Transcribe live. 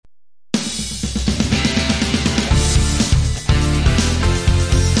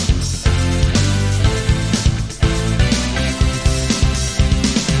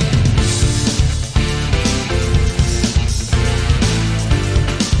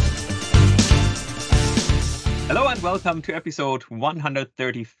and welcome to episode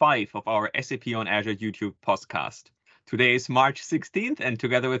 135 of our SAP on Azure YouTube podcast. Today is March 16th, and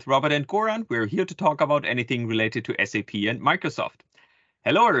together with Robert and Goran, we're here to talk about anything related to SAP and Microsoft.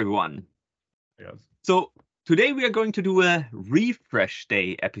 Hello, everyone. Yes. So today we are going to do a refresh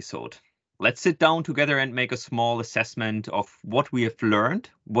day episode. Let's sit down together and make a small assessment of what we have learned,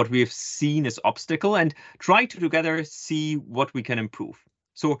 what we have seen as obstacle, and try to together see what we can improve.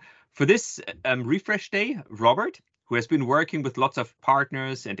 So for this refresh day, Robert, who has been working with lots of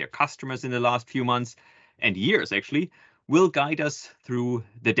partners and their customers in the last few months and years actually, will guide us through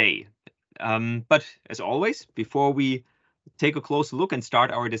the day. But as always, before we take a closer look and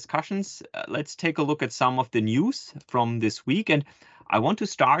start our discussions, let's take a look at some of the news from this week. And I want to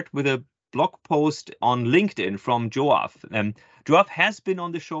start with a blog post on LinkedIn from Joaf. Joaf has been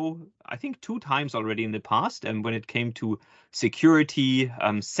on the show, I think, 2 times already in the past, and when it came to security,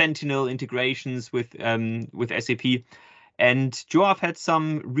 Sentinel integrations with SAP. And Joaf had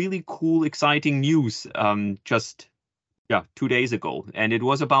some really cool, exciting news just 2 days ago. And it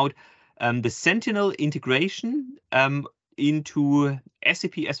was about the Sentinel integration into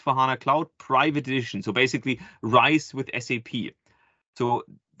SAP S/4HANA Cloud Private Edition. So basically RISE with SAP. So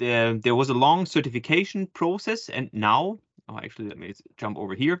there was a long certification process, and now, actually, let me jump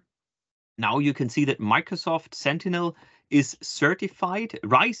over here. Now you can see that Microsoft Sentinel is certified,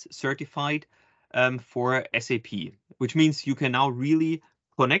 RISE certified for SAP, which means you can now really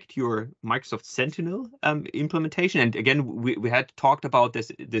connect your Microsoft Sentinel implementation. And again, we had talked about this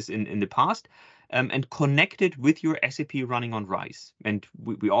in the past, and connect it with your SAP running on RISE. And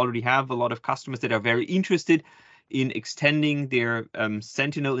we already have a lot of customers that are very interested in extending their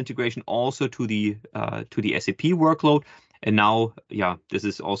Sentinel integration also to the SAP workload. And now, this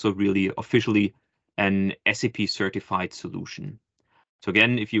is also really officially an SAP certified solution. So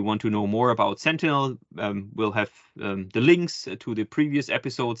again, if you want to know more about Sentinel, we'll have the links to the previous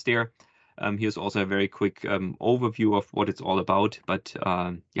episodes there. Here's also a very quick overview of what it's all about. But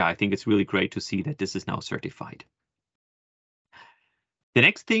I think it's really great to see that this is now certified. The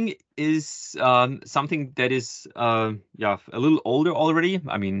next thing is something that is a little older already.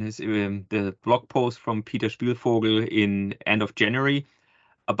 I mean, the blog post from Peter Spielvogel in end of January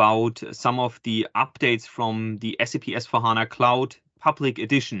about some of the updates from the SAP S/4HANA Cloud Public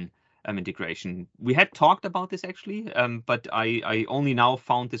Edition integration. We had talked about this actually, but I only now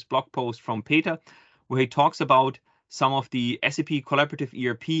found this blog post from Peter where he talks about some of the SAP Collaborative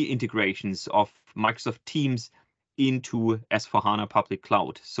ERP integrations of Microsoft Teams into S/4HANA Public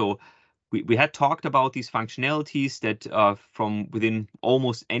Cloud. So we had talked about these functionalities that from within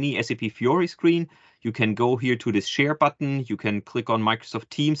almost any SAP Fiori screen, you can go here to this share button, you can click on Microsoft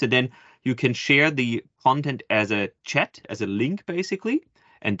Teams, and then you can share the content as a chat, as a link basically.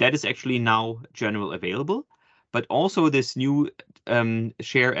 And that is actually now general available. But also this new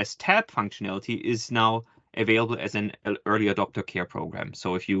share as tab functionality is now available as an early adopter care program.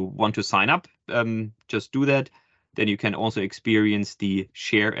 So if you want to sign up, just do that. Then you can also experience the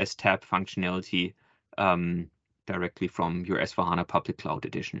share as tab functionality directly from your S/4HANA Public Cloud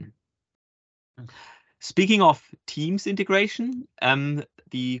Edition. Speaking of Teams integration,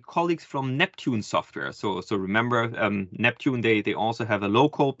 the colleagues from Neptune Software, so remember Neptune, they also have a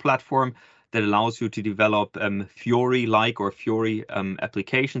low-code platform that allows you to develop Fiori-like or Fiori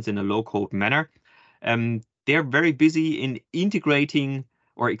applications in a low-code manner. They're very busy in integrating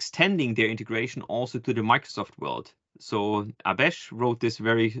or extending their integration also to the Microsoft world. So Abesh wrote this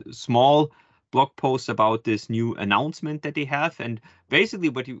very small blog post about this new announcement that they have. And basically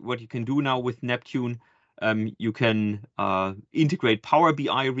what you can do now with Neptune, you can integrate Power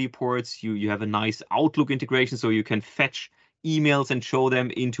BI reports. You have a nice Outlook integration, so you can fetch emails and show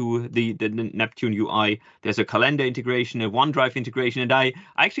them into the Neptune UI. There's a calendar integration, a OneDrive integration, and I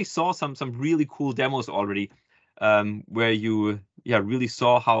actually saw some really cool demos already where you really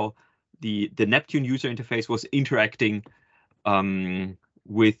saw how the Neptune user interface was interacting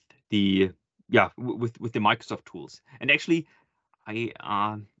with the Microsoft tools. And actually,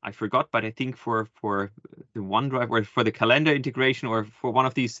 I forgot, but I think for the OneDrive or for the calendar integration or for one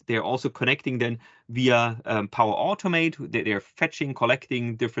of these, they're also connecting then via Power Automate. They're fetching,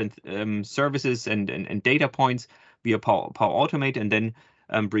 collecting different services and data points via Power Automate, and then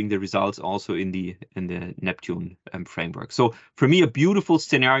bring the results also in the Neptune framework. So for me, a beautiful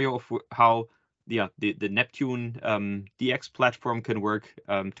scenario of how the Neptune DX platform can work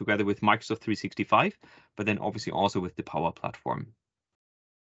together with Microsoft 365, but then obviously also with the Power Platform.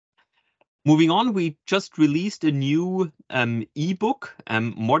 Moving on, we just released a new ebook,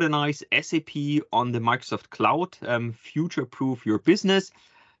 Modernize SAP on the Microsoft Cloud, Future-Proof Your Business.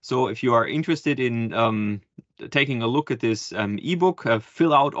 So if you are interested in taking a look at this ebook,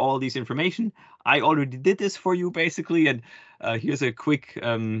 fill out all this information. I already did this for you basically, and here's a quick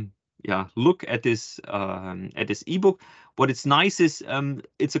look at this ebook. What it's nice is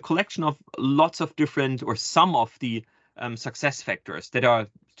it's a collection of lots of different, or some of the success factors that are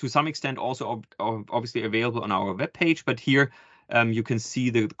to some extent also obviously available on our webpage, but here you can see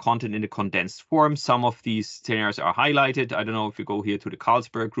the content in the condensed form. Some of these scenarios are highlighted. I don't know if you go here to the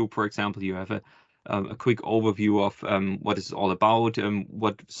Carlsberg Group, for example, you have a quick overview of what it's all about,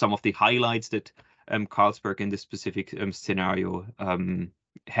 what some of the highlights that Carlsberg in this specific scenario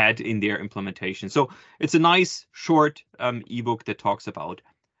had in their implementation. So it's a nice short ebook that talks about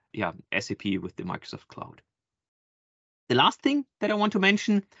SAP with the Microsoft Cloud. The last thing that I want to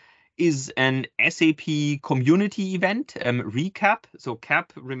mention is an SAP community event, recap. So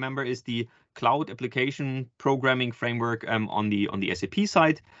CAP, remember, is the cloud application programming framework on the SAP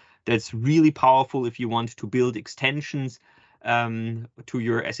side. That's really powerful if you want to build extensions to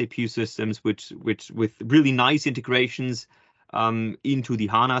your SAP systems, which with really nice integrations into the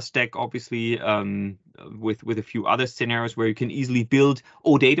HANA stack, obviously, with a few other scenarios where you can easily build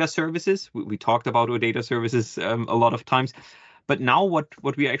OData services. We talked about OData services a lot of times. But now what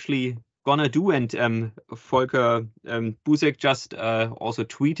we're actually gonna do, and Volker Busek just also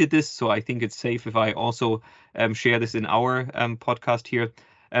tweeted this, so I think it's safe if I also share this in our podcast here.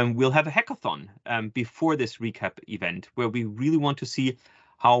 We'll have a hackathon before this recap event, where we really want to see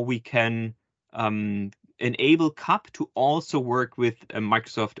how we can enable CAP to also work with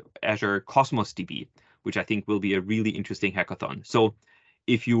Microsoft Azure Cosmos DB, which I think will be a really interesting hackathon. So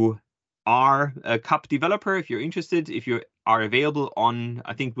if you are a CAP developer, if you're interested, if you are available on,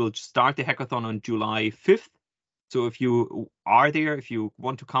 I think we'll start the hackathon on July 5th. So if you are there, if you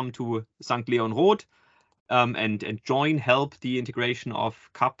want to come to St. Leon Roth and join, help the integration of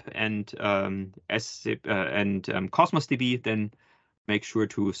CAP and Cosmos DB, then make sure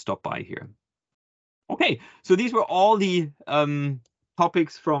to stop by here. Okay, so these were all the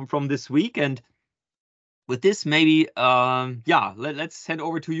topics from this week, and with this, maybe let's head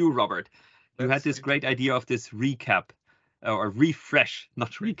over to you, Robert. You had this great idea of this recap or refresh,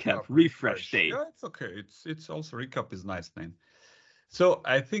 not recap, refresh day. Yeah, it's okay. It's also recap is nice name. So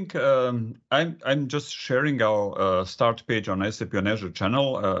I think I'm just sharing our start page on SAP on Azure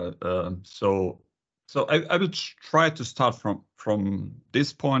channel. So I will try to start from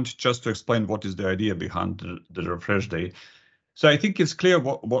this point just to explain what is the idea behind the refresh day. So I think it's clear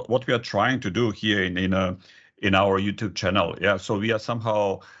what we are trying to do here in our YouTube channel. Yeah. So we are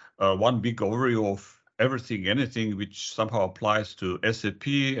somehow one big overview of everything, anything which somehow applies to SAP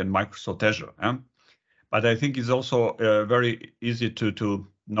and Microsoft Azure. But I think it's also very easy to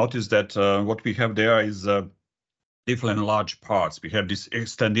notice that what we have there is different large parts. We have this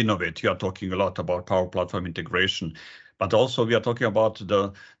Extend Innovate. You are talking a lot about Power Platform integration, but also we are talking about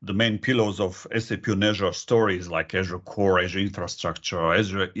the main pillars of SAP on Azure stories like Azure Core, Azure Infrastructure,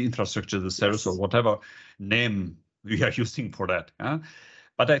 Azure Infrastructure as a Service, or whatever name we are using for that.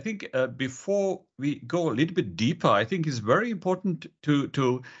 But I think before we go a little bit deeper, I think it's very important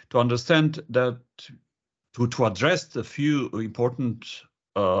to understand that to address the few important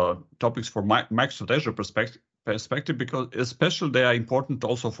topics for Microsoft Azure perspective, because especially they are important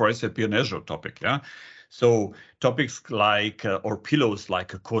also for SAP on Azure topic. So topics like or pillars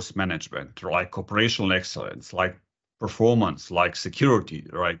like cost management, like operational excellence, like performance, like security,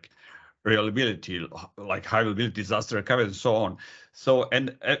 like reliability, like high availability, disaster recovery, and so on. So,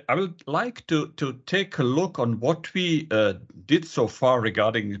 and I would like to take a look on what we did so far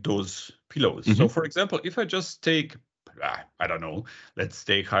regarding those pillars. Mm-hmm. So, for example, if I just take, I don't know, let's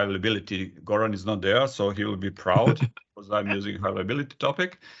take high availability. Goran is not there, so he will be proud because I'm using high availability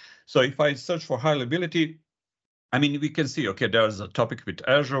topic. So if I search for high availability, I mean, we can see, okay, there's a topic with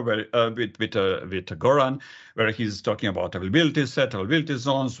Azure, where, with Goran, where he's talking about availability set, availability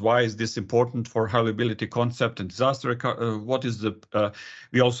zones. Why is this important for high availability concept and disaster? What is the?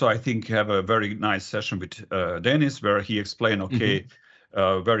 We also, I think, have a very nice session with Dennis, where he explained, okay,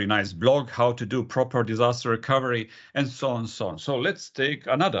 very nice blog, how to do proper disaster recovery, and so on and so on. So let's take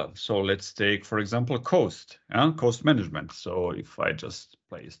another. So let's take, for example, cost management. So if I just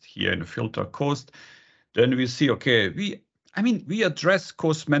placed here in a filter cost, then we see, okay, we address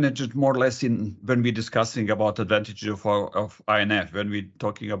cost management more or less when we're discussing about advantages of INF, when we're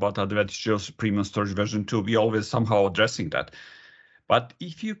talking about advantages of premium storage version 2, we always somehow addressing that. But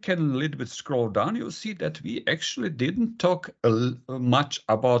if you can a little bit scroll down, you'll see that we actually didn't talk much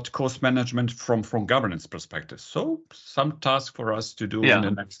about cost management from governance perspective. So some task for us to do in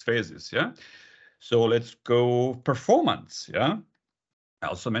the next phases. So let's go performance. I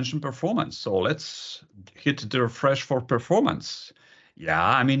also mentioned performance. So let's hit the refresh for performance. Yeah,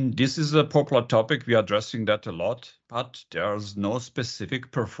 I mean, this is a popular topic. We are addressing that a lot, but there's no specific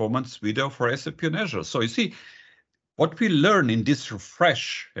performance video for SAP on Azure. So you see, what we learn in this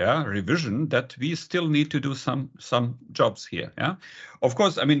refresh, revision, that we still need to do some jobs here. Yeah, of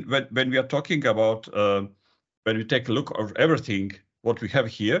course. I mean, when we are talking about when we take a look of everything what we have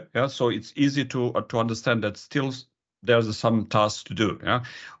here, so it's easy to understand that still there's some tasks to do. Yeah,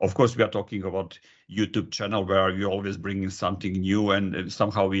 of course we are talking about YouTube channel where you always bring in something new, and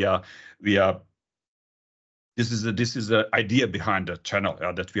somehow we are. This is the idea behind the channel,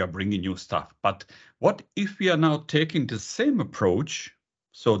 that we are bringing new stuff. But what if we are now taking the same approach,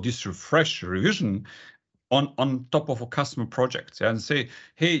 so this refresh revision on top of a customer project, and say,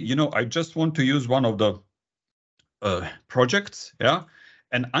 hey, I just want to use one of the projects,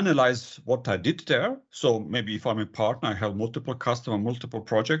 and analyze what I did there. So maybe if I'm a partner, I have multiple customer, multiple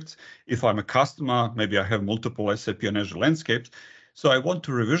projects. If I'm a customer, maybe I have multiple SAP and Azure landscapes. So I want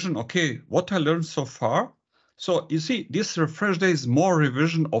to revision, okay, what I learned so far. So you see, this refresh day is more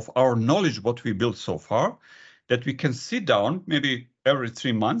revision of our knowledge, what we built so far, that we can sit down maybe every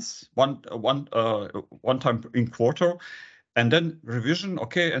 3 months, one time in quarter, and then revision,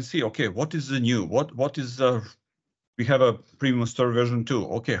 okay, and see, okay, what is the new, what is we have a premium store version 2.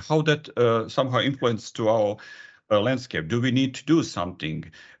 Okay, how that somehow influenced to our landscape? Do we need to do something?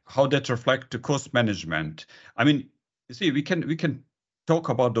 How that reflect the cost management? I mean, you see, we can talk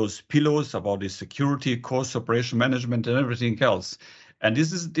about those pillars, about the security, cost, operation management, and everything else. And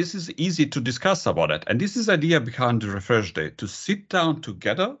this is easy to discuss about it. And this is the idea behind the refresh day, to sit down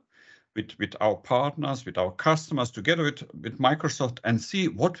together with our partners, with our customers, together with Microsoft, and see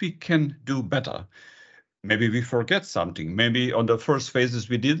what we can do better. Maybe we forget something. Maybe on the first phases,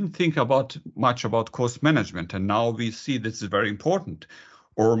 we didn't think much about cost management, and now we see this is very important.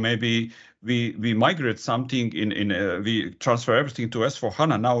 Or maybe we migrate something we transfer everything to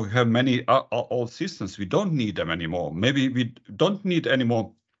S/4HANA. Now we have many old systems. We don't need them anymore. Maybe we don't need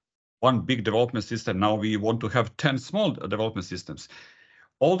anymore one big development system. Now we want to have 10 small development systems.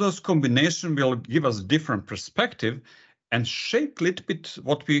 All those combinations will give us different perspective and shape a little bit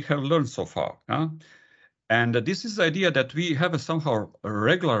what we have learned so far. And this is the idea that we have somehow a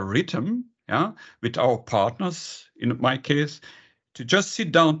regular rhythm, with our partners, in my case, to just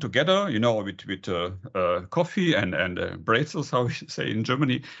sit down together, with coffee and bretzels, how we say in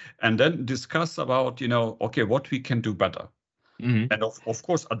Germany, and then discuss about, okay, what we can do better. Mm-hmm. And of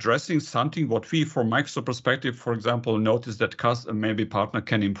course, addressing something what we, from Microsoft perspective, for example, notice that maybe partner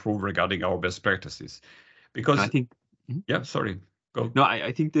can improve regarding our best practices. Because I think, sorry. Go. No,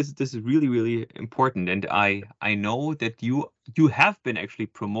 I think this is really, really important, and I know that you have been actually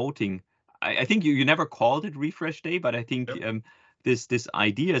promoting. I think you never called it Refresh Day, but I think this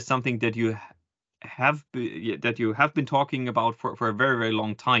idea is something that you have been talking about for a very, very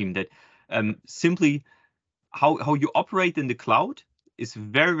long time. That simply how you operate in the cloud is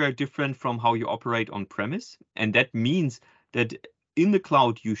very, very different from how you operate on premise, and that means that in the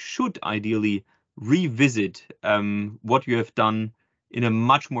cloud you should ideally revisit what you have done in a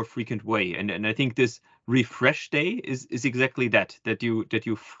much more frequent way. And I think this refresh day is exactly that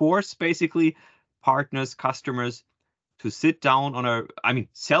you force basically partners, customers to sit down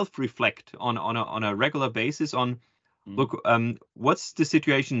self-reflect on a regular basis on, look, what's the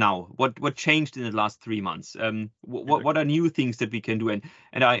situation now? What changed in the last 3 months? What are new things that we can do? And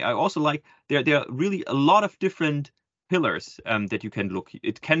I also like there are really a lot of different pillars that you can look.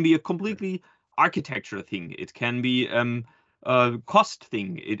 It can be a completely architecture thing. It can be cost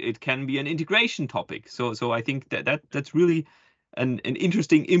thing. It can be an integration topic. So I think that's really an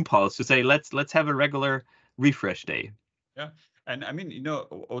interesting impulse to say let's have a regular refresh day. Yeah. And I mean,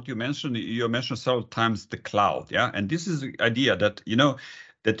 what you mentioned several times the cloud. Yeah. And this is the idea that,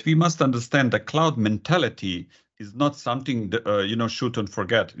 that we must understand the cloud mentality is not something that, shoot and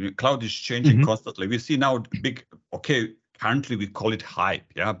forget. Cloud is changing constantly. We see now currently we call it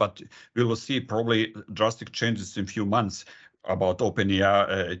hype. Yeah. But we will see probably drastic changes in a few months about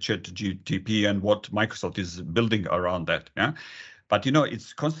OpenAI, ChatGPT, and what Microsoft is building around that. Yeah. But,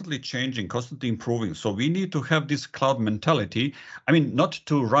 it's constantly changing, constantly improving. So we need to have this cloud mentality. I mean, not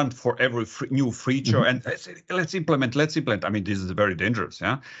to run for every new feature and let's implement. I mean, this is very dangerous.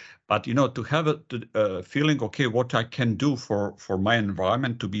 Yeah. But, to have a feeling, okay, what I can do for my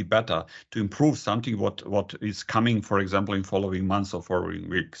environment to be better, to improve something, what is coming, for example, in following months or following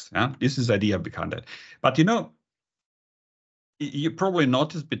weeks. Yeah. This is the idea behind it. But, you probably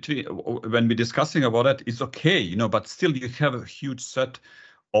noticed when we're discussing about it, it's okay, but still you have a huge set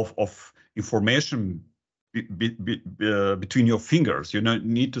of information between your fingers. You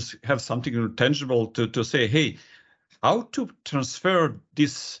need to have something tangible to say, hey, how to transfer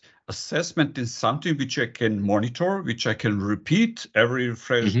this assessment in something which I can monitor, which I can repeat every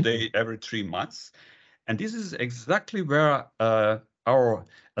fresh day, every 3 months. And this is exactly where our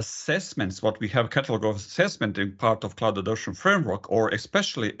assessments, what we have catalog of assessment in part of Cloud Adoption Framework, or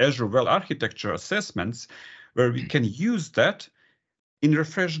especially Azure Well Architecture assessments, where we can use that in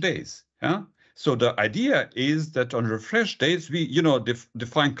refresh days. Yeah. So the idea is that on refresh days, we,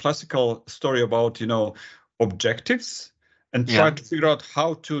 define classical story about, objectives and try to figure out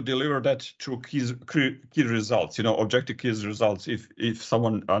how to deliver that through key results, objective key results. If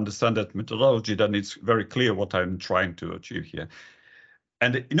someone understands that methodology, then it's very clear what I'm trying to achieve here.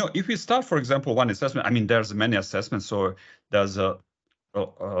 And, if we start, for example, one assessment, I mean, there's many assessments, so there's a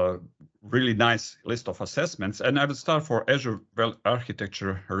really nice list of assessments. And I will start for Azure Well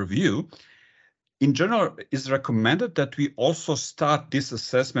Architecture Review. In general, it's recommended that we also start this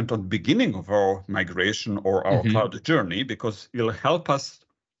assessment on the beginning of our migration or our cloud journey, because it will help us,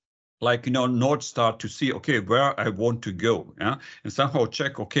 North Star to see, okay, where I want to go, and somehow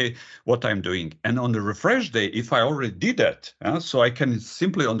check, okay, what I'm doing. And on the refresh day, if I already did that, so I can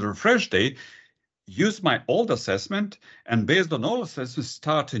simply on the refresh day use my old assessment, and based on all assessments,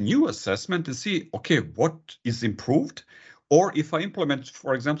 start a new assessment and see, okay, what is improved, or if I implement,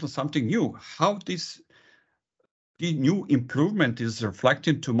 for example, something new, how the new improvement is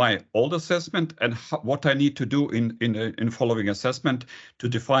reflecting to my old assessment, and what I need to do in following assessment to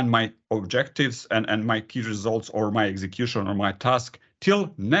define my objectives and my key results or my execution or my task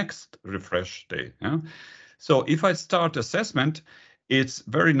till next refresh day. So if I start assessment, it's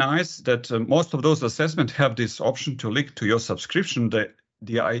very nice that most of those assessments have this option to link to your subscription.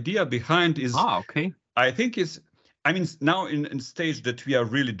 The idea behind is, I think now in stage that we are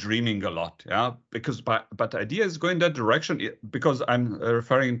really dreaming a lot, because but the idea is going that direction, because I'm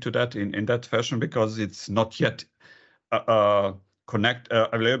referring to that in that fashion, because it's not yet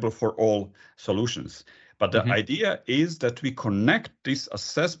available for all solutions. But the idea is that we connect this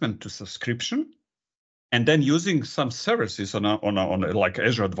assessment to subscription, and then using some services on like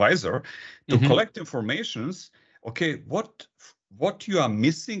Azure Advisor to collect informations. Okay, what you are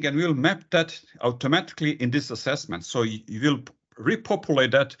missing, and we'll map that automatically in this assessment. So you will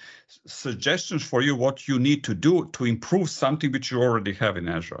repopulate that suggestions for you what you need to do to improve something which you already have in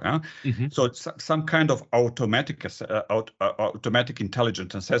Azure. So it's some kind of automatic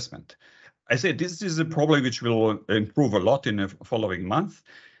intelligent assessment. I say this is a problem which will improve a lot in the following month.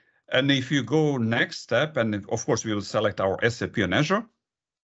 And if you go next step, and of course we will select our SAP on Azure.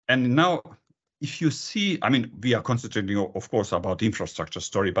 And now, if you see, we are concentrating, of course, about infrastructure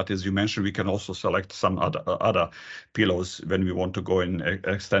story, but as you mentioned, we can also select some other pillars when we want to go in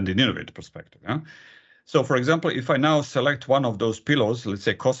extend in innovative perspective. So, for example, if I now select one of those pillars, let's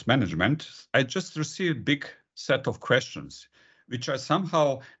say cost management, I just received a big set of questions, which I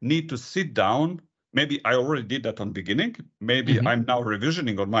somehow need to sit down. Maybe I already did that on the beginning. Maybe I'm now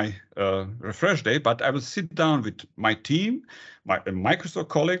revisioning on my refresh day, but I will sit down with my team, my Microsoft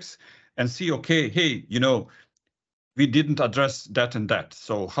colleagues, and see, okay, hey, we didn't address that and that.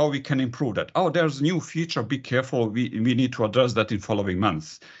 So how we can improve that? Oh, there's a new feature. Be careful. We need to address that in following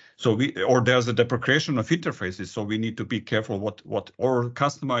months. So or there's a deprecation of interfaces. So we need to be careful what our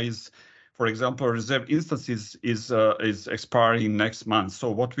customer is. For example, reserved instances is expiring next month.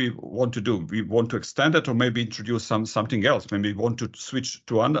 So what we want to do, we want to extend it or maybe introduce something else. Maybe we want to switch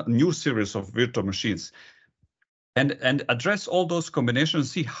to a new series of virtual machines. And address all those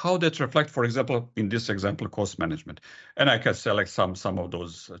combinations, see how that reflect, for example, in this example, cost management. And I can select some of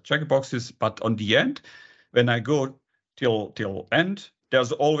those checkboxes. But on the end, when I go till end,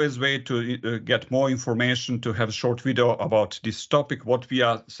 there's always way to get more information, to have a short video about this topic, what we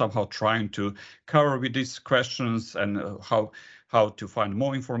are somehow trying to cover with these questions, and how to find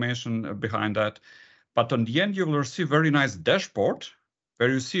more information behind that. But on the end, you will receive very nice dashboard where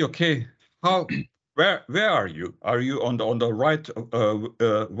you see, okay, where are you? Are you on the right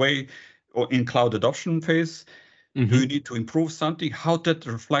way or in cloud adoption phase? Do you need to improve something? How that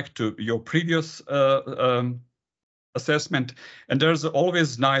reflect to your previous assessment? And there's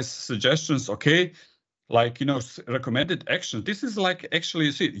always nice suggestions, okay, like, recommended action. This is like actually,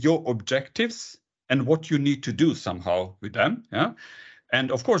 you see, your objectives and what you need to do somehow with them. And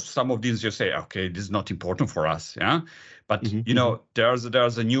of course, some of these you say, okay, this is not important for us. But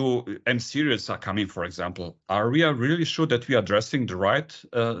there's a new M series are coming, for example. Are we really sure that we are addressing the right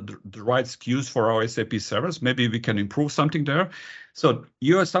SKUs for our SAP servers? Maybe we can improve something there. So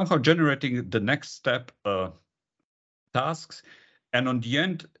you are somehow generating the next step tasks, and on the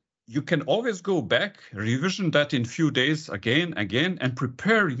end, you can always go back, revision that in few days again, and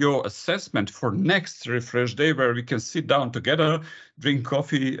prepare your assessment for next refresh day where we can sit down together, drink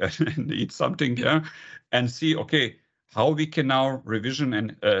coffee and eat something, yeah, and see, okay, how we can now revision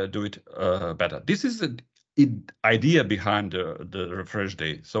and do it better. This is the idea behind the refresh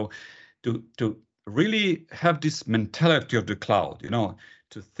day. So to really have this mentality of the cloud,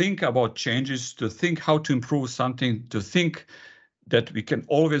 to think about changes, to think how to improve something, to think that we can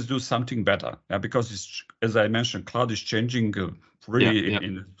always do something better, because it's, as I mentioned, cloud is changing really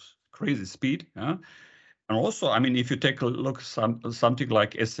in crazy speed. And also, I mean, if you take a look something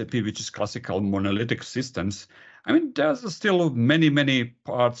like SAP, which is classical monolithic systems, I mean, there's still many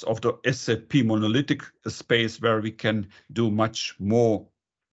parts of the SAP monolithic space where we can do much more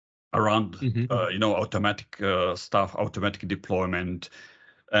around, automatic stuff, automatic deployment,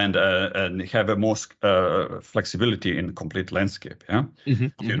 and have a more flexibility in complete landscape.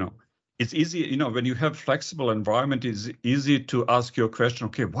 It's easy, when you have flexible environment, it's easy to ask your question,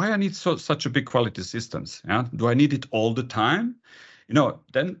 okay, why I need such a big quality systems? Do I need it all the time?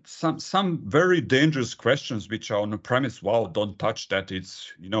 Then some very dangerous questions which are on a premise, wow, don't touch that.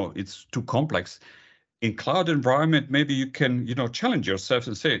 It's, it's too complex. In cloud environment, maybe you can, challenge yourself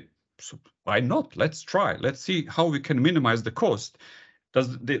and say, so why not? Let's try. Let's see how we can minimize the cost.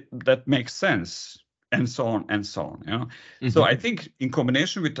 Does that make sense? And so on and so on. So I think in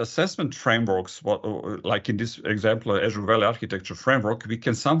combination with assessment frameworks, like in this example, Azure Valley Architecture Framework, we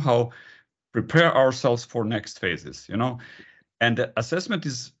can somehow prepare ourselves for next phases. And the assessment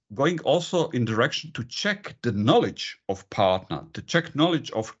is going also in direction to check the knowledge of partner, to check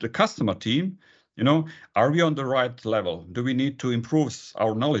knowledge of the customer team. Are we on the right level? Do we need to improve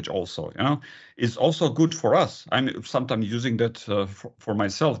our knowledge also? It's also good for us. I'm sometimes using that for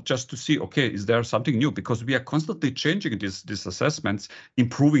myself just to see, okay, is there something new? Because we are constantly changing these assessments,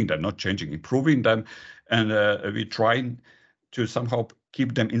 improving them, not changing, improving them. And we're trying to somehow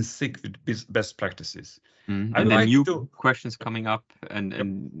keep them in sync with best practices. And then new questions coming up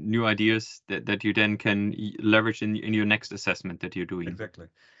and new ideas that you then can leverage in your next assessment that you're doing. Exactly.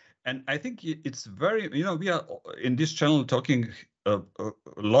 And I think it's very, we are in this channel talking a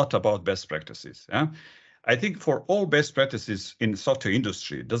lot about best practices. I think for all best practices in software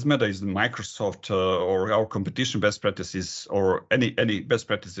industry, it doesn't matter is Microsoft or our competition best practices or any best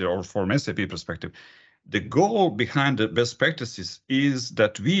practices or from SAP perspective, the goal behind the best practices is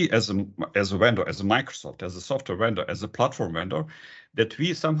that we as a vendor, as a Microsoft, as a software vendor, as a platform vendor, that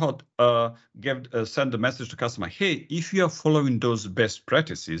we somehow send a message to customer, hey, if you are following those best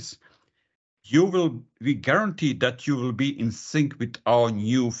practices, we guarantee that you will be in sync with our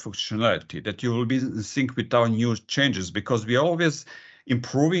new functionality, that you will be in sync with our new changes, because we are always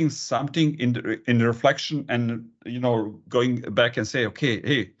improving something in the reflection and, going back and say, okay,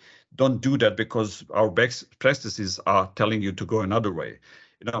 hey, don't do that because our best practices are telling you to go another way.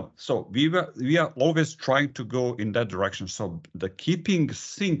 So we are always trying to go in that direction. So the keeping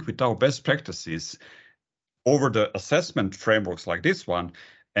sync with our best practices over the assessment frameworks like this one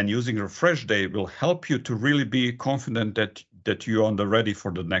and using Refresh Day will help you to really be confident that you're on the ready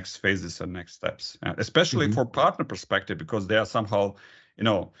for the next phases and next steps, especially for partner perspective, because they are somehow,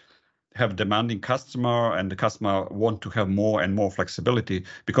 have demanding customer and the customer want to have more and more flexibility,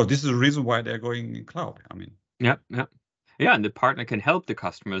 because this is the reason why they're going in cloud. I mean, yeah, and the partner can help the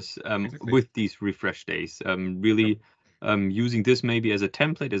customers exactly. With these refresh days, really using this maybe as a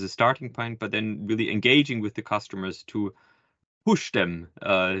template, as a starting point, but then really engaging with the customers to push them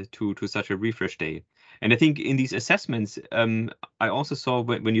to such a refresh day. And I think in these assessments, I also saw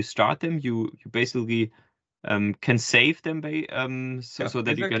when you start them, you basically can save them so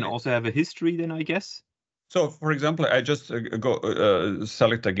that exactly. You can also have a history then, I guess. So, for example, I just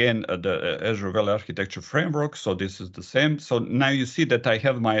select again the Azure Valley Architecture Framework. So this is the same. So now you see that I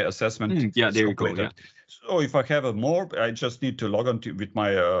have my assessment. Yeah, there you go. Yeah. So if I have more, I just need to log on with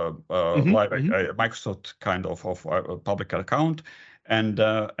my Microsoft kind of public account, and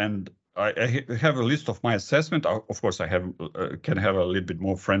I have a list of my assessment. Of course, I can have a little bit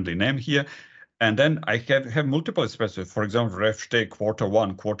more friendly name here. And then I have multiple assessments, for example, Refresh Day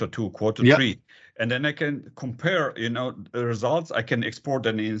Q1, Q2, Q3. And then I can compare, the results. I can export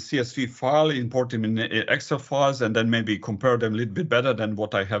them in CSV file, import them in Excel files, and then maybe compare them a little bit better than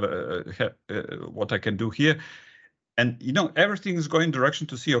what I have, what I can do here. And, everything is going in direction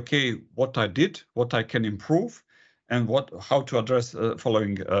to see, okay, what I did, what I can improve, and how to address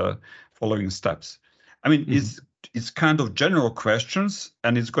following steps. I mean, it's kind of general questions,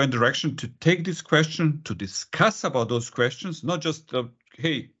 and it's going direction to take this question, to discuss about those questions, not just,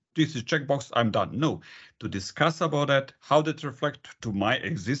 hey, this is checkbox, I'm done. No, to discuss about that, how that reflect to my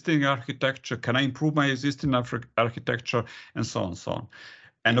existing architecture, can I improve my existing architecture, and so on and so on.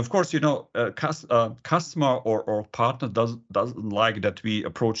 And of course, customer or partner doesn't like that we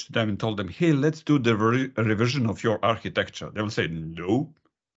approached them and told them, hey, let's do the revision of your architecture. They will say, no,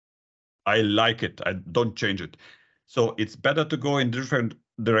 I like it. I don't change it. So it's better to go in different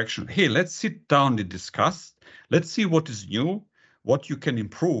direction. Hey, let's sit down and discuss. Let's see what is new, what you can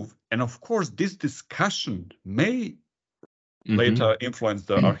improve. And of course, this discussion may later influence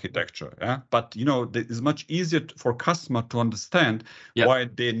the architecture. Yeah? But it's much easier for customer to understand why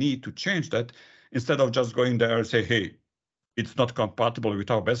they need to change that, instead of just going there and say, hey, it's not compatible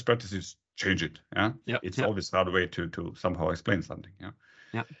with our best practices, change it. Yeah. It's always hard way to somehow explain something. Yeah.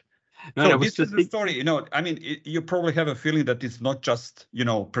 Yeah. No, so this is the story. I mean, you probably have a feeling that it's not just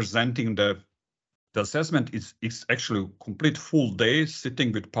presenting the assessment. It's actually a complete full day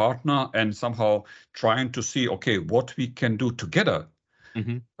sitting with partner and somehow trying to see, okay, what we can do together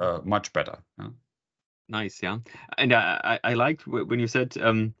much better. Yeah? Nice, yeah. And I liked when you said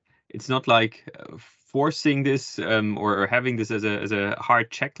it's not like forcing this or having this as a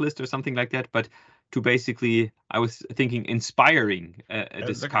hard checklist or something like that, but to basically, I was thinking, inspiring a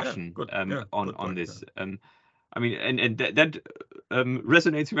discussion on this. I mean, and that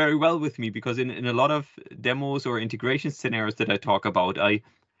resonates very well with me, because in a lot of demos or integration scenarios that I talk about,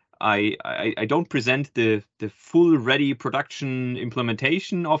 I don't present the full ready production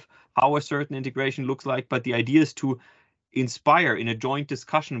implementation of how a certain integration looks like, but the idea is to inspire in a joint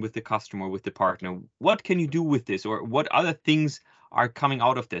discussion with the customer, with the partner. What can you do with this, or what other things are coming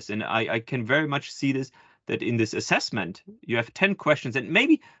out of this? And I can very much see this, that in this assessment, you have 10 questions, and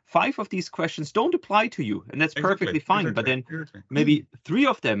maybe 5 of these questions don't apply to you, and that's perfectly fine. But then maybe 3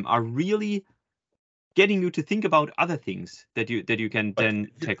 of them are really getting you to think about other things that you can then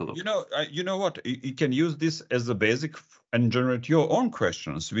take a look. You know what? You can use this as a basic and generate your own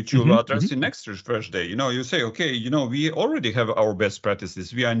questions, which you will address in next refresh day. You say, okay, we already have our best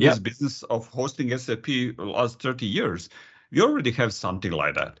practices. We are in this business of hosting SAP last 30 years. We already have something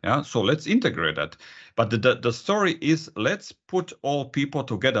like that. Yeah. So let's integrate that. But the story is, let's put all people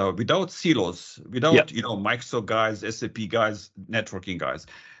together without silos, without, Microsoft guys, SAP guys, networking guys.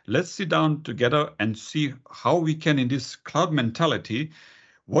 Let's sit down together and see how we can, in this cloud mentality,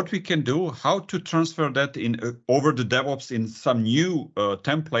 what we can do, how to transfer that in over the DevOps in some new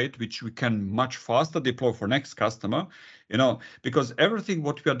template, which we can much faster deploy for next customer, because everything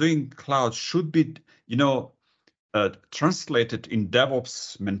what we are doing cloud should be, translated in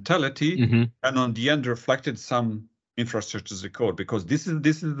DevOps mentality, and on the end reflected some infrastructure as a code, because this is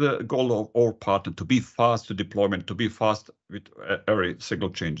the goal of all partners, to be fast to deployment, to be fast with every single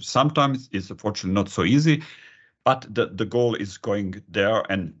change. Sometimes it's unfortunately not so easy, but the goal is going there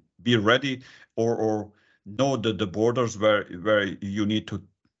and be ready, or know the borders where you need to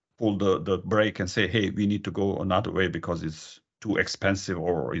pull the brake and say, hey, we need to go another way because it's too expensive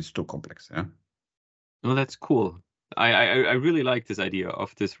or it's too complex. Yeah. Well, that's cool. I really like this idea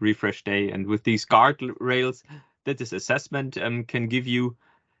of this refresh day, and with these guardrails that this assessment can give you.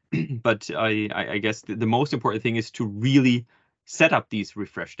 But I guess the most important thing is to really set up these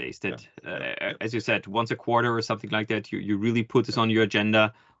refresh days that, as you said, once a quarter or something like that, you really put this on your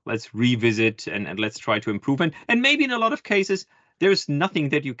agenda. Let's revisit and let's try to improve. And maybe in a lot of cases, there's nothing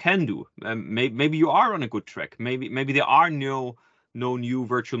that you can do. Maybe you are on a good track. Maybe there are no new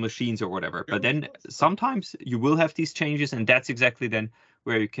virtual machines or whatever. But then sometimes you will have these changes, and that's exactly then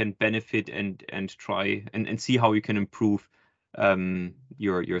where you can benefit and try and see how you can improve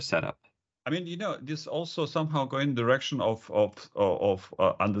your setup. I mean, this also somehow go in the direction of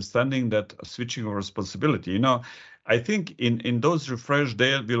understanding that switching of responsibility. I think in those refresh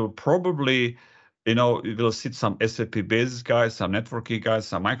days we'll probably, we'll sit some SAP basis guys, some networking guys,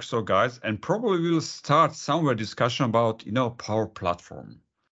 some Microsoft guys, and probably we'll start somewhere discussion about, Power Platform.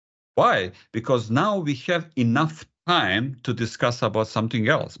 Why? Because now we have enough time to discuss about something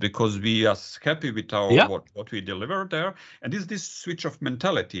else, because we are happy with our what we deliver there, and this switch of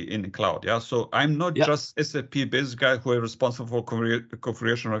mentality in cloud. Yeah, so I'm not just SAP based guy who is responsible for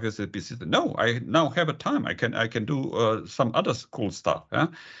configuration of SAP system. No, I now have a time. I can do some other cool stuff. Yeah,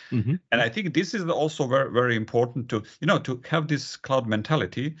 and I think this is also very, very important to to have this cloud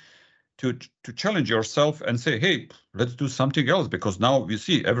mentality. To challenge yourself and say, hey, let's do something else, because now we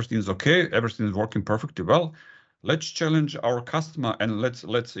see everything is okay, everything is working perfectly well. Let's challenge our customer and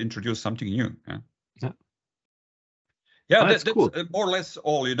let's introduce something new. That's cool. More or less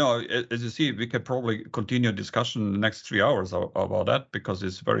all. As you see, we can probably continue discussion in the next 3 hours about that, because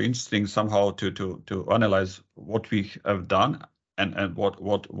it's very interesting somehow to analyze what we have done and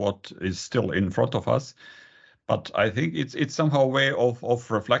what is still in front of us. But I think it's somehow a way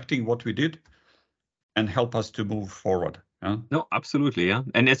of reflecting what we did and help us to move forward. Yeah? No, absolutely, yeah.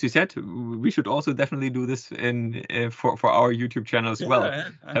 And as you said, we should also definitely do this in for our YouTube channel as well.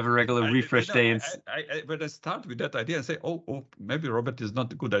 Have a regular refresh day. When I start with that idea, I say, oh, maybe Robert is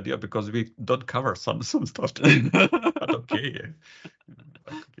not a good idea because we don't cover some stuff. But okay.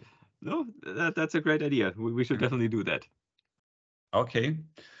 Okay. No, that's a great idea. We should definitely do that. Okay,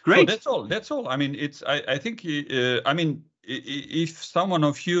 great. So that's all. I mean, I think. I mean, if someone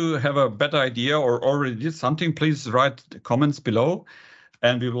of you have a better idea or already did something, please write the comments below,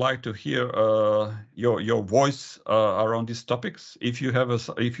 and we would like to hear your voice around these topics. If you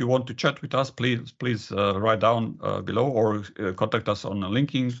want to chat with us, please write down below or contact us on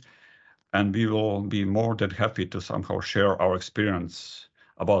LinkedIn, and we will be more than happy to somehow share our experience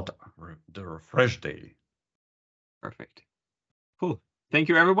about the Refresh Day. Perfect. Cool. Thank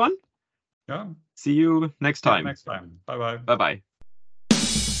you, everyone. Yeah. See you next time. Next time. Bye-bye. Bye-bye.